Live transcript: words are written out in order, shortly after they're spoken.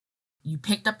you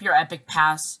picked up your Epic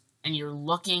Pass and you're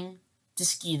looking to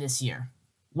ski this year.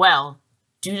 Well,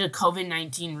 due to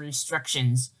COVID-19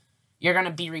 restrictions, you're going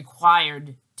to be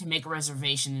required to make a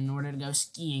reservation in order to go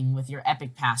skiing with your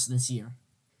Epic Pass this year.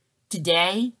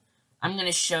 Today, I'm going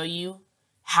to show you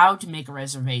how to make a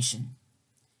reservation.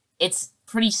 It's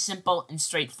pretty simple and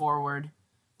straightforward,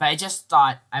 but I just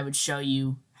thought I would show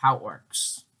you how it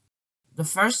works. The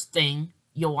first thing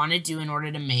you'll want to do in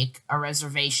order to make a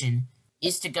reservation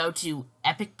is to go to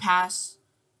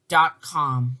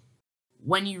epicpass.com.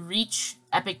 When you reach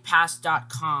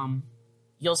epicpass.com,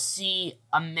 you'll see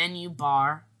a menu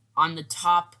bar on the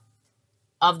top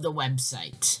of the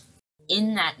website.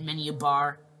 In that menu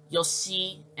bar, you'll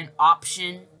see an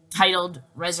option titled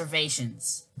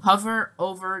Reservations. Hover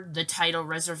over the title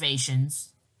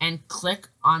Reservations and click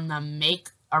on the Make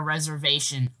a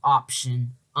Reservation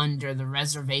option under the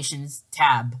Reservations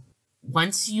tab.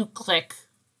 Once you click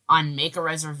on Make a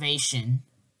Reservation,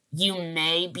 you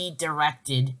may be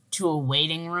directed to a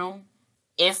waiting room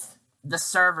if the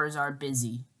servers are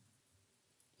busy.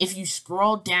 If you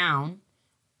scroll down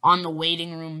on the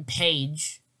waiting room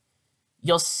page,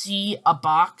 you'll see a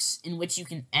box in which you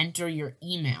can enter your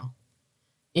email.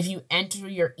 If you enter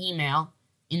your email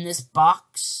in this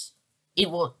box,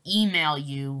 it will email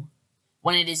you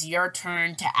when it is your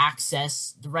turn to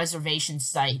access the reservation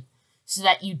site so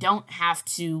that you don't have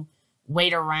to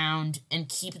wait around and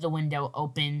keep the window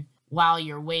open while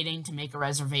you're waiting to make a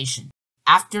reservation.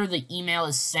 After the email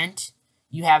is sent,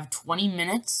 you have 20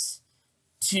 minutes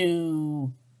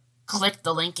to click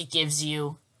the link it gives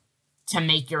you to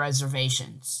make your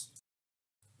reservations.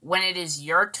 When it is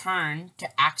your turn to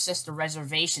access the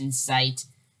reservation site,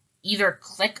 either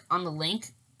click on the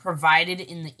link provided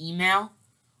in the email,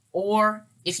 or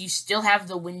if you still have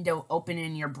the window open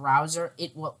in your browser,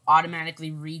 it will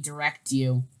automatically redirect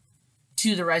you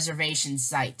to the reservation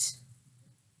site.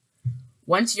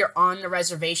 Once you're on the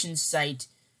reservation site,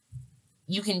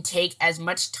 you can take as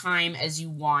much time as you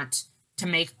want to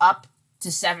make up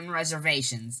to 7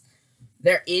 reservations.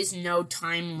 There is no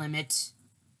time limit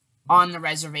on the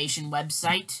reservation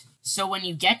website. So when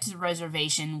you get to the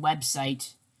reservation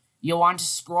website, you'll want to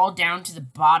scroll down to the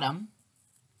bottom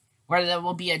where there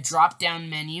will be a drop-down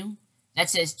menu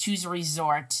that says Choose a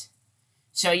Resort.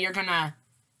 So you're going to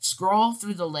scroll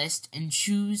through the list and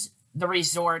choose the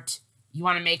resort you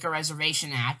want to make a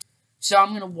reservation at. So I'm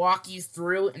going to walk you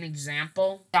through an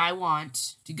example. I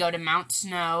want to go to Mount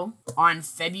Snow on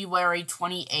February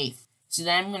 28th. So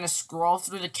then I'm going to scroll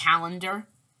through the calendar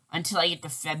until I get to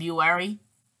February.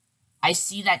 I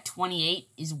see that 28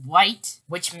 is white,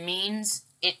 which means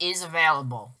it is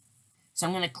available. So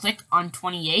I'm going to click on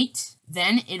 28.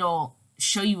 Then it'll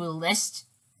show you a list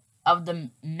of the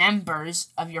members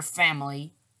of your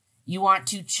family. You want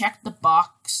to check the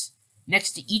box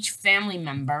next to each family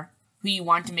member who you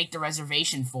want to make the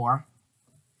reservation for.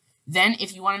 Then,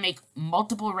 if you want to make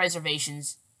multiple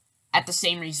reservations at the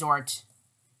same resort,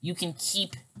 you can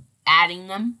keep adding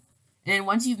them. And then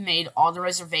once you've made all the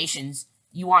reservations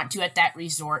you want to at that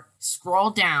resort, scroll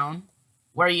down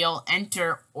where you'll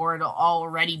enter, or it'll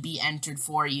already be entered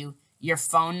for you, your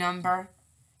phone number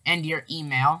and your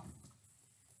email.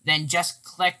 Then just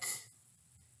click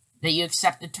that you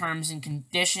accept the terms and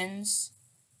conditions,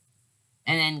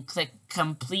 and then click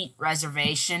Complete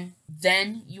Reservation.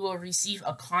 Then you will receive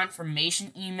a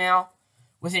confirmation email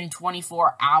within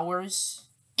 24 hours.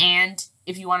 And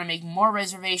if you want to make more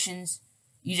reservations,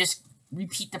 you just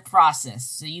repeat the process.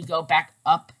 So you go back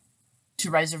up to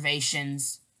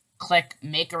Reservations, click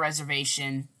Make a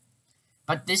Reservation,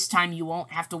 but this time you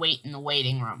won't have to wait in the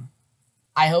waiting room.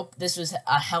 I hope this was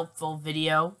a helpful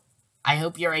video. I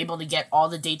hope you're able to get all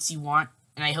the dates you want,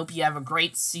 and I hope you have a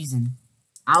great season.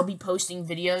 I'll be posting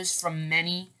videos from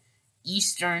many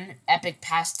Eastern Epic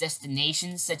Pass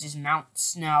destinations such as Mount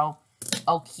Snow,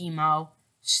 Okemo,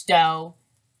 Stowe,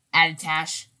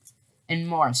 Attitash, and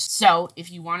more. So,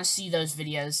 if you want to see those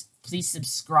videos, please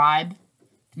subscribe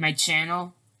to my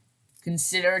channel.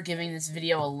 Consider giving this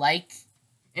video a like.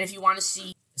 And if you want to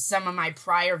see some of my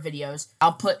prior videos,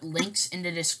 I'll put links in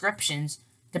the descriptions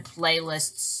to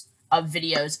playlists of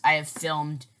videos I have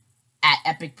filmed at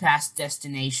Epic Pass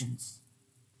destinations.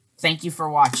 Thank you for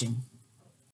watching.